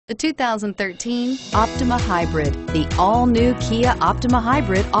The 2013 Optima Hybrid. The all-new Kia Optima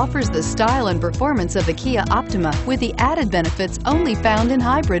Hybrid offers the style and performance of the Kia Optima with the added benefits only found in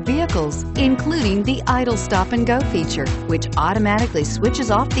hybrid vehicles, including the idle stop and go feature, which automatically switches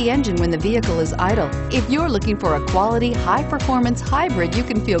off the engine when the vehicle is idle. If you're looking for a quality, high-performance hybrid you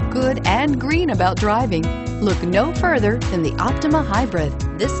can feel good and green about driving, look no further than the Optima Hybrid.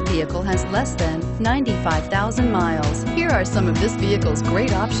 This vehicle has less than 95,000 miles. Here are some of this vehicle's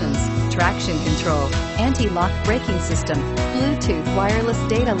great options: traction control, anti-lock braking system, Bluetooth wireless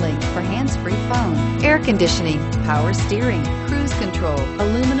data link for hands-free phone, air conditioning, power steering, cruise control,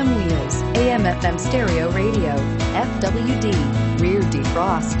 aluminum wheels, AM/FM stereo radio, FWD, rear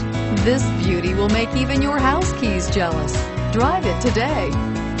defrost. This beauty will make even your house keys jealous. Drive it today.